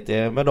skadeläget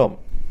är med dem?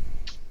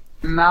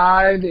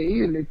 Nej, det är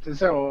ju lite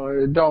så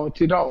dag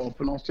till dag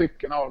på några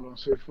stycken av dem,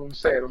 så vi får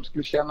se. De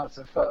skulle känna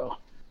sig för.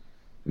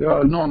 Det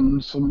var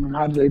någon som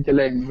hade lite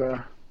längre, jag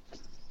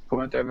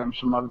kommer inte ihåg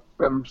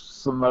vem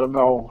som hade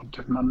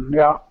varit, men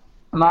ja,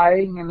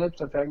 nej, ingen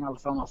uppdatering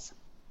alls annars.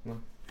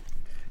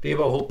 Det är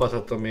bara att hoppas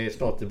att de är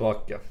snart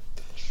tillbaka.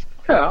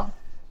 Ja,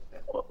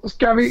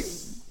 ska vi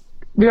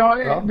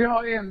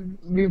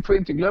får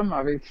inte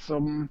glömma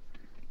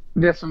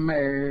det som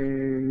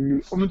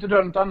är, om inte du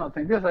har något annat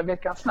tänkte jag säga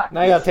veckans snackis.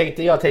 Nej, jag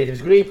tänkte vi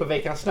skulle in på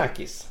veckans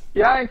snackis.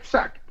 Ja,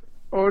 exakt.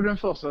 Och den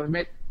första,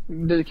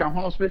 du kanske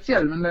har något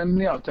speciell, men den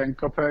jag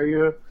tänker på är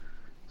ju,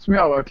 som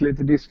jag har varit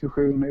lite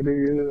diskussion i, det är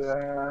ju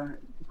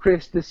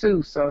Chris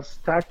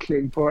D'Souza's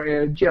tackling på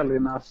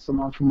Gelinas som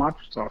han får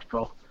matchstraff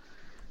för.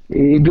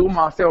 I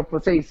domaren står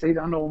precis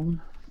sidan om.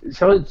 Det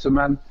ser ut som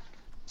en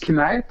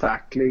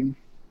knätackling.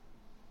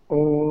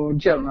 Och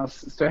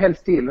Gelinas står helt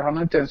still. Han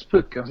har inte ens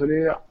pucken, så det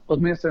är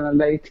åtminstone en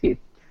late hit.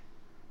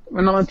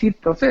 Men när man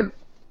tittar sen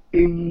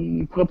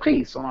på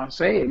repriserna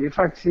så är det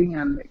faktiskt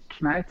ingen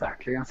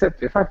knätackling. Han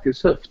sätter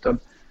faktiskt höften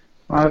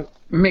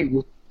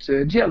mot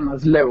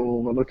Gelinas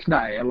lår eller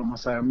knä, eller man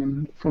säger.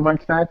 Men för att vara en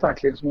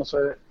knätackling så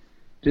måste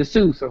det är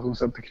Souza som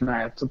sätter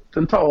knät. Så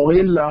den tar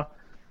illa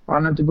och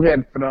han är inte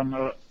beredd på den.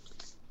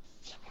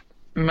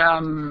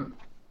 Men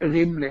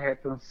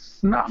rimlighetens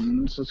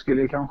namn så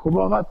skulle det kanske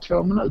bara vara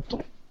 2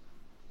 minuter.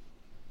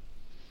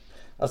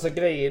 Alltså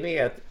grejen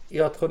är att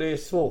jag tror det är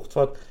svårt,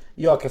 för att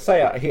jag kan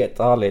säga helt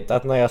ärligt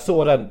att när jag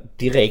såg den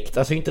direkt,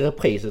 alltså inte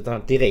repris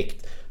utan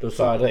direkt, då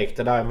sa jag direkt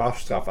det där är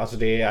matchstraff, alltså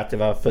det är att det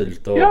var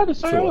fult och ja, det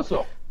sa jag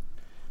också.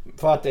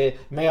 För att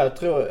men jag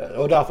tror,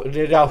 och därför,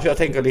 det är därför jag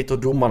tänker lite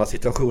om domarnas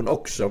situation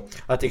också,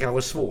 att det kanske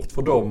är svårt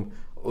för dem,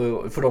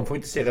 för de får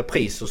inte se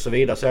repris och så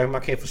vidare, så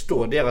man kan ju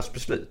förstå deras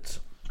beslut.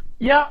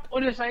 Ja,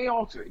 och det säger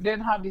jag också.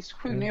 Den här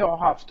diskussionen jag har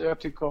haft, och jag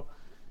tycker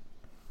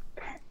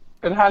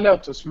det här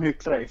låter som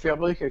hyckleri, för jag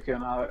brukar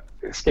kunna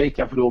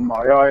skrika på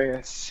domare. Jag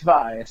är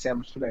Sveriges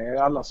sämst för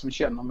det. Alla som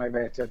känner mig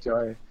vet att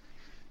jag är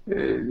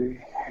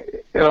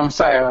de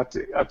säger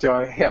att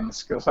jag är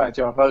hemsk och säger att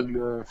jag är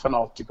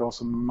Rögle-fanatiker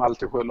som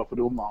alltid skyller på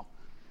domaren.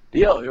 Det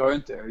gör jag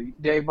inte.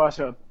 Det är bara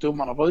så att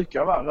domarna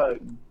brukar vara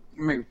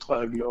mot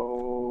Rögle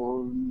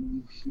och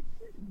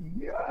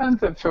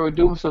inte få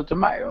domslutet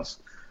med oss.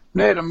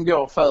 Nu är de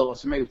går för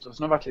oss emot oss.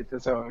 Det har varit lite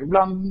så.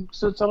 Ibland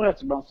slutar det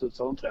rätt, ibland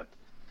slutar det inte rätt.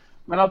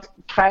 Men att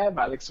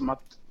kräva liksom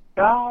att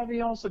ja, vi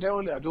har så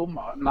dåliga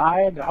domare.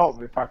 Nej, det har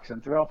vi faktiskt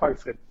inte. Vi har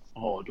faktiskt rätt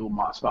bra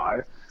domare i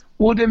Sverige.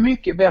 Och det är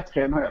mycket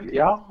bättre än NHL.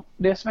 Ja,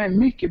 det som är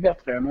mycket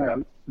bättre än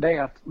NHL, det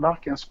är att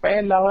varken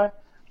spelare,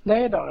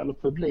 ledare eller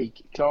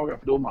publik klagar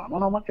på domarna.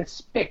 Man har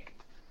respekt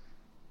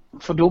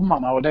för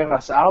domarna och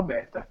deras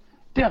arbete.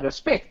 Den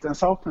respekten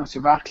saknas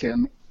ju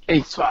verkligen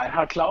i Sverige.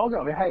 Här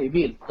klagar vi hej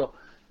vilt och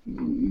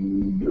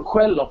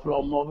skäller på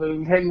dem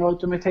och hänger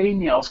ut dem i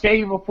tidningar och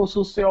skriver på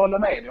sociala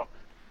medier.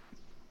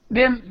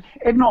 Det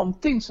är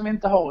någonting som vi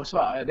inte har i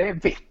Sverige. Det är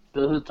vett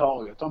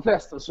överhuvudtaget. De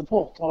flesta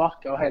supportrar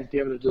verkar helt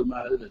jävligt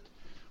dumma i huvudet.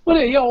 Och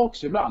det är jag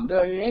också ibland,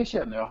 det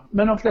erkänner jag.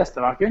 Men de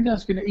flesta verkar inte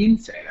ens kunna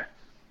inse det.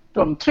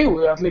 De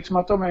tror ju att, liksom,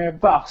 att de är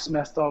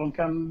världsmästare. De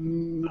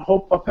kan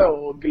hoppa på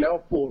och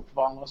glåpord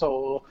på varandra och så.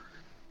 Och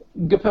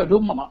gå på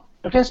domarna.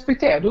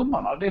 Respektera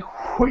domarna. Det är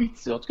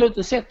skitsvårt. Ska ut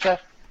och sätta.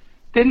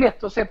 Det är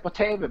lätt att se på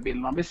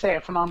tv-bilderna. Vi ser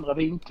från andra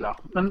vinklar.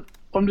 Men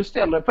om du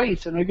ställer dig på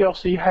isen och det går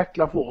så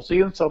jäkla fort så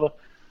inser du,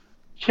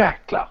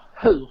 jäklar,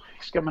 hur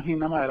ska man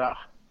hinna med där?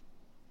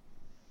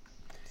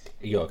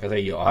 Jag kan säga,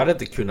 jag hade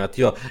inte kunnat.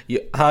 Jag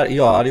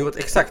hade gjort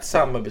exakt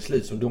samma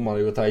beslut som domarna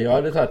gjort här. Jag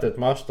hade tagit ett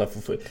matchstraff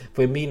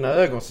för i mina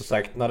ögon, så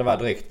sagt, när det var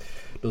direkt.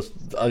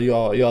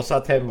 Jag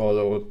satt hemma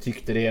och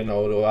tyckte det ena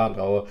och det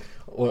andra. Och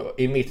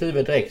i mitt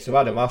huvud direkt så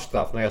var det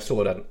matchstraff när jag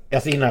såg den.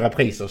 Alltså innan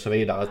repriser och så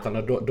vidare.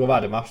 Utan då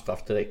var det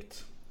matchstraff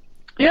direkt.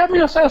 Ja, men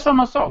jag säger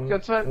samma sak.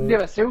 Det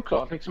var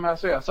såklart. Liksom,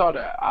 jag sa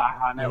det.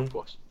 Han är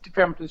på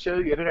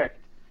 50-20 direkt.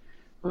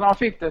 Och när han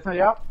fick det, så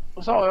ja,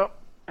 och sa jag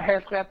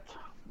helt rätt.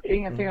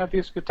 Ingenting att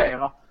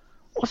diskutera.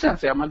 Och sen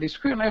ser man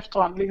diskussioner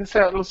efterhand.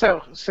 Eller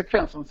ser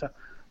sekvensen så.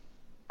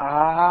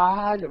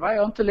 Det var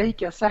jag inte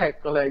lika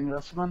säker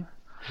längre. Men,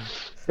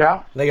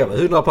 ja. Nej, jag var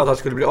 100 på att han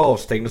skulle bli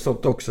avstängd och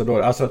sånt också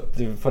då. Alltså,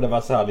 för det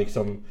var så här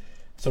liksom.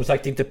 Som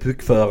sagt, inte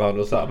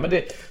puckförande och så här. Men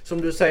det,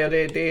 som du säger,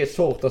 det är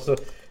svårt. Alltså,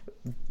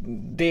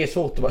 det är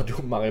svårt att vara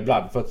domare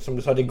ibland. För att som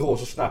du sa, det går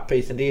så snabbt på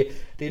isen. Det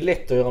är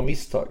lätt att göra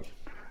misstag.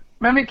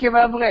 Men vi kan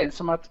vara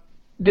överens om att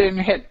det är en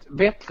helt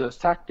vettlös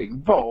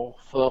tackling.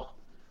 Varför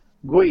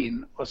gå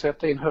in och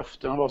sätta in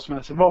höften och vad som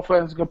helst? Varför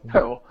ens gå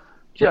på?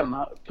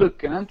 Gärna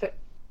pucken inte.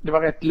 Det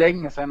var rätt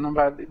länge sedan.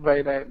 Vad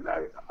är det?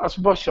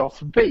 Alltså bara kör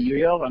förbi och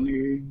göra en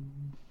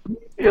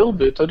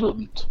urbyta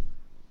dumt.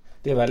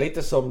 Det var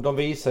lite som de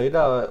visar ju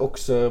där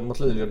också mot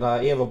Luleå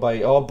när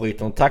Everberg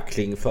avbryter en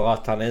tackling för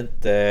att han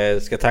inte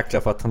ska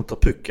tackla för att han tar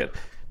pucken.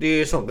 Det är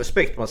ju sån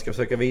respekt man ska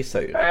försöka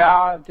visa ju.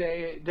 Ja,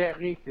 det är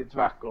riktigt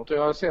vackert.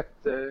 Jag har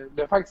sett,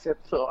 det har faktiskt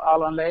sett för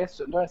Allan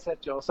Lesund, har jag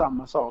sett göra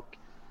samma sak.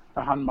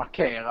 Där han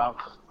markerar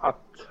att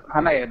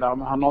han är där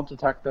men han har inte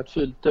tacklat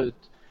fullt ut.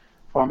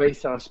 för han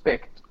visar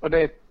respekt. Och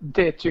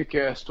det tycker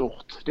jag är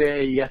stort. Det är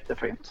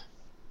jättefint.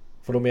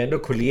 För de är ändå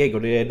kollegor,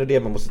 det är ändå det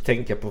man måste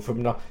tänka på.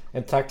 För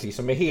en tackling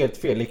som är helt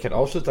fel, det kan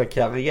avsluta en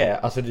karriär.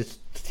 Alltså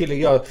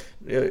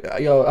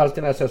jag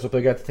alltid när jag ser så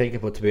brukar jag inte tänka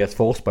på Tobias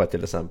Forsberg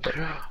till exempel.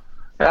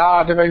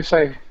 Ja, det var ju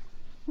sig.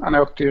 Han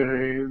åkte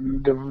ju,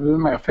 det var ju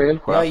mer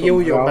felskär. Ja,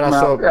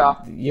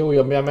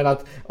 jo, men jag menar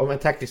att om en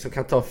tackling som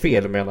kan ta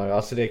fel menar jag,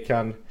 alltså det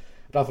kan.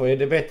 Därför är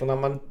det bättre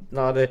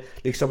när det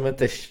liksom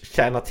inte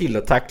tjänar till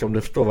att tackla, om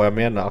du förstår vad jag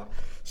menar.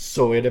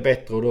 Så är det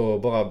bättre att då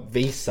bara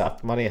visa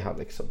att man är här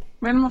liksom.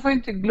 Men man får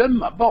inte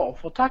glömma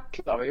varför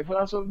tacklar vi. För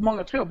alltså,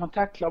 många tror att man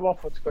tacklar bara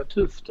för att det ska vara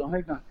tufft.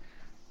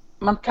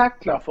 Man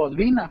tacklar för att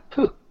vinna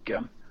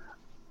pucken.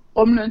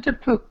 Om nu inte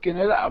pucken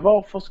är där,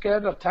 varför ska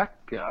jag då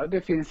tackla?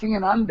 Det finns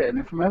ingen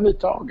anledning för mig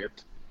överhuvudtaget.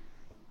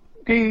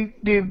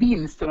 Det är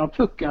vinsten av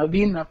pucken, att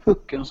vinna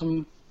pucken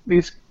som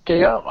vi ska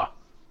göra.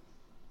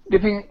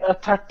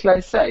 Att tackla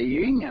i sig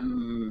är ju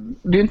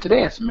det är inte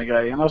det som är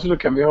grejen. Alltså då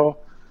kan vi ha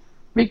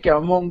vilka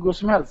mongo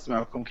som helst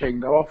som åker omkring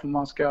där, varför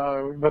man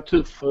ska vara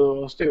tuff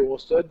och stor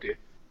och stöddig.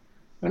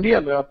 Men det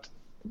gäller att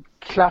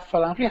klaffa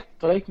den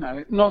rätt och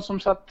liknande. Någon som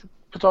satt,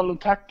 på tal om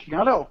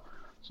tacklingar då,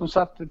 som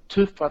satte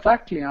tuffa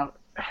tacklingar,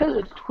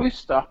 helt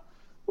schyssta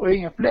och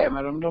inga problem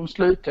med dem. De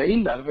slutade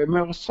illa. Det var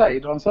Moritz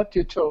Seider, han satte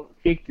ju 2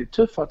 riktigt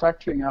tuffa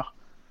tacklingar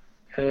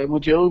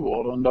mot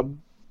Djurgården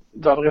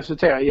där det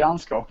resulterade i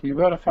hjärnskakning i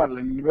båda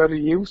fallen. Både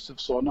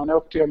Josefsson, han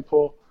åkte igen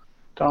på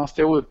där han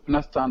stod upp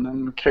nästan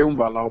en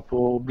kronvallare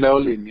på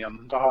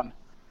blålinjen där han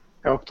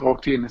åkte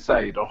rakt in i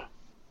Seider.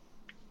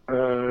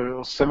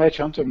 Och sen vet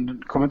jag inte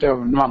kommer inte ihåg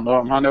de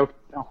andra, men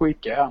han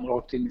skickade han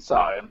rakt in i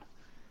sargen.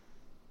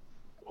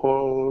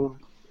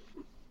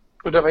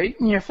 Och det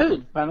var inget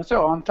fult, men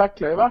så han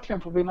tacklade ju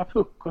verkligen för att vinna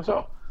puck och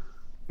så.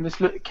 Men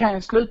det kan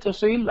ju sluta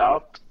så illa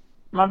att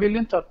man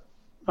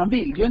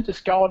vill ju inte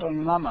skada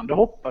någon annan. Det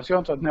hoppas jag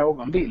inte att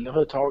någon vill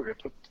överhuvudtaget.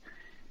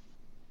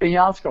 En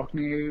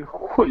hjärnskakning är ju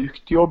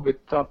sjukt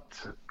jobbigt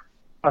att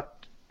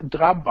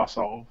drabbas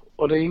av.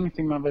 Och det är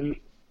ingenting man vill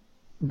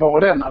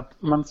vara den att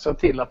man ser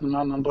till att någon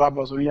annan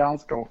drabbas av en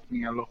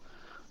hjärnskakning eller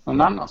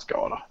någon annan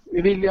skada.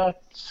 Vi vill ju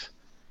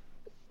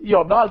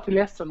jag blir alltid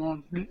ledsen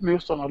om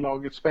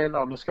motståndarlaget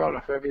spelar under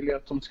skada, för jag vill ju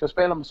att de ska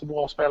spela med så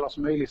bra spelare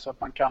som möjligt så att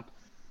man kan,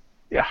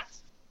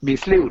 vi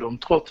slog dem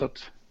trots att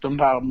de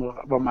där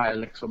var med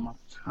liksom.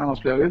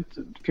 Annars blir det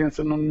inte, finns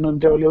det någon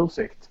dålig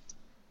ursäkt.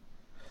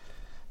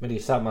 Men det är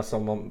samma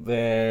som om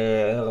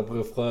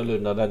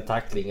Örebro-Frölunda, den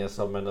tacklingen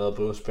som en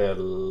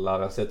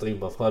Örebro-spelare sätter in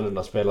på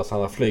Frölunda-spelare så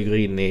han flyger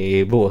in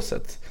i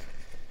båset.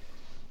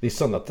 Det är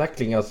sådana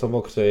tacklingar som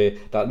också är,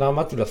 när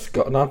man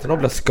inte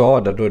blir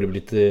skadad, då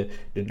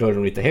är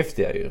de lite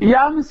häftiga ju.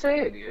 Ja, men så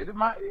är det ju.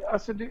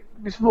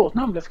 Det är svårt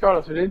när man blir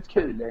skadad, så det är inte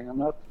kul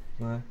längre.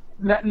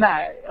 Men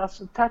nej,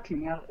 alltså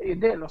tacklingar är en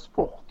del av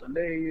sporten.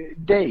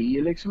 Det är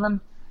ju liksom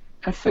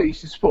en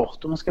fysisk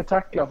sport. Om man ska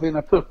tackla och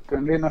vinna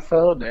pucken, vinna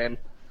fördel.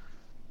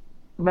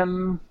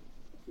 Men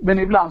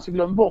ibland så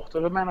glömmer bort det.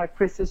 Jag menar,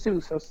 Chris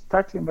Sousas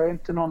tackling var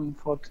inte någon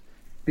för att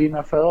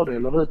vinna fördel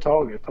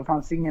överhuvudtaget. Det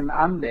fanns ingen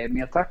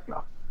anledning att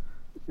tackla.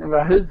 Det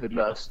var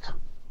huvudlöst.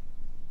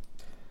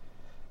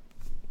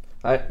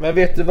 Nej, men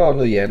vet du vad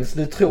nu Jens?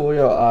 Nu tror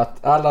jag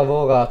att alla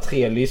våra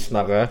 3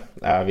 lyssnare,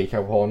 vi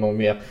kanske har någon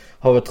mer,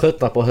 har vi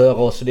tröttnat på att höra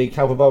oss. Så det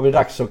kanske bara blir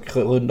dags att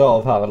runda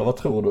av här, eller vad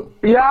tror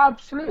du? Ja,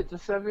 absolut. Det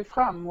ser vi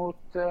fram emot.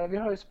 Vi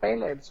har ju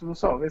spelled som du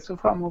sa. Vi ser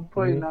fram emot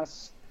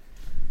Brynäs.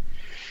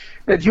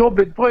 Ett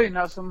jobbigt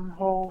Brynäs som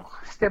har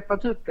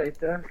steppat upp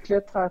lite,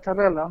 klättrat i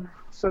tabellen.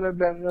 Så det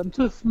blir en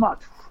tuff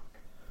match.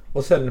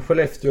 Och sen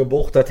Skellefteå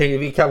borta.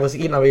 Vi kanske,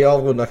 innan vi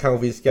avrundar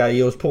kanske vi ska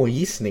ge oss på en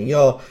gissning.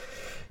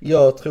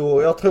 Jag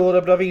tror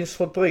det blir vinst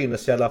mot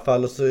Brynäs i alla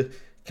fall. Och så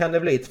kan det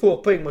bli 2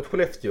 poäng mot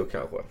Skellefteå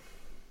kanske.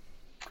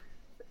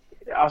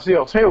 Alltså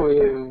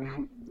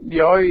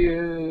jag är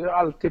ju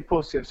alltid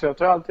positiv. Så jag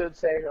tror alltid ut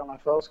segrarna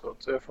i förskott.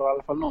 Så jag får i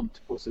alla fall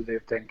något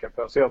positivt tänka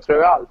på. Så jag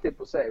tror alltid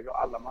på seger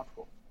alla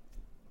matcher.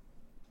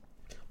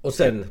 Och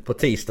sen på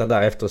tisdag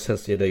därefter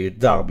sen är det ju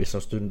derby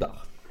som stundar.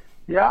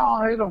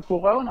 Ja, är de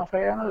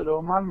coronafria nu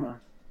då, Malmö?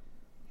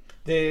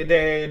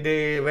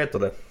 Det vet du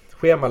det.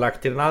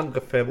 Schemalagt till den 2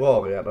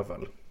 februari i alla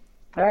fall.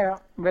 Ja.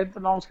 Vet inte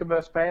när de ska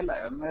börja spela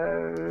än.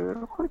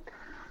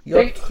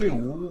 Jag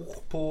tror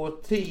på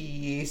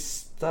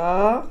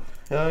tisdag.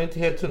 Jag är inte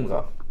helt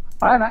 100.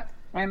 Nej.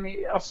 Men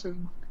alltså...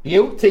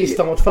 Jo,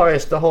 tisdag mot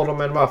Färjestad har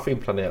de en match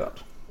inplanerad.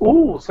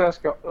 Så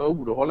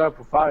då håller jag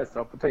på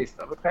Färjestad på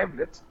tisdag. Vad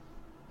trevligt.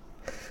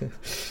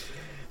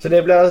 Så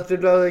det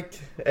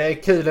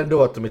blir kul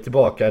ändå att de är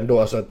tillbaka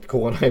ändå, så att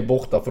corona är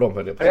borta för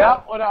dem.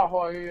 Ja, och där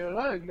har ju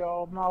Rögle,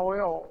 och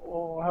jag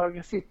och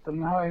Högre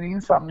Sitten har en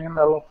insamling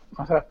eller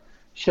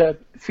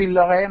fyll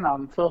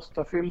arenan,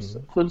 första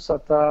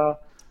fullsatta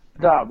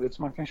derbyt,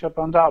 så man kan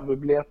köpa en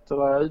derbybiljett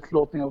och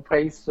utlåtning av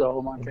priser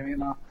och man kan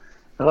vinna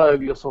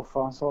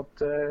Rögle-soffan. Så att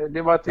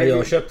det var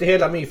jag köpte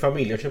hela min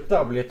familj, jag köpte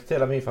derbybiljett till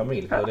hela min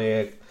familj. Ja. Det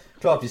är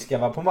klart vi ska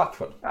vara på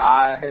matchen.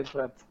 Ja, helt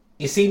rätt.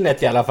 I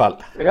sinnet i alla fall.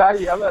 Ja,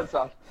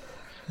 jajamensan.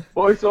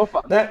 Och i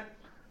soffan. Nej.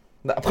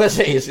 Nej,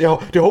 precis,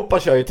 ja, det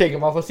hoppas jag ju. Tänk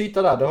om man får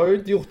sitta där. Det har jag ju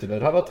inte gjort det nu.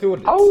 Det har varit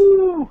roligt.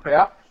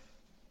 Ja.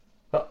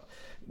 Ja.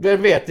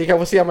 Vem vet, ni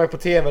kanske ser mig på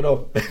tv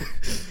då.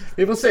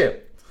 Vi får se.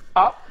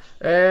 Ja.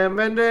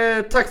 Men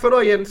tack för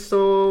idag Jens.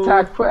 Och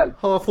Tack själv.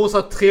 ha en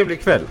fortsatt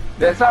trevlig kväll.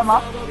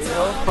 Detsamma.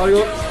 Ha det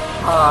gott.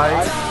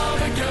 Hej.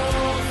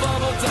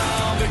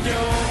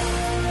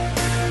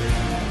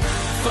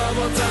 För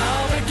vårt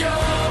arv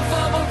går,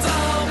 för vårt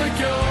arv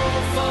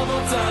går, för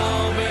vårt arv.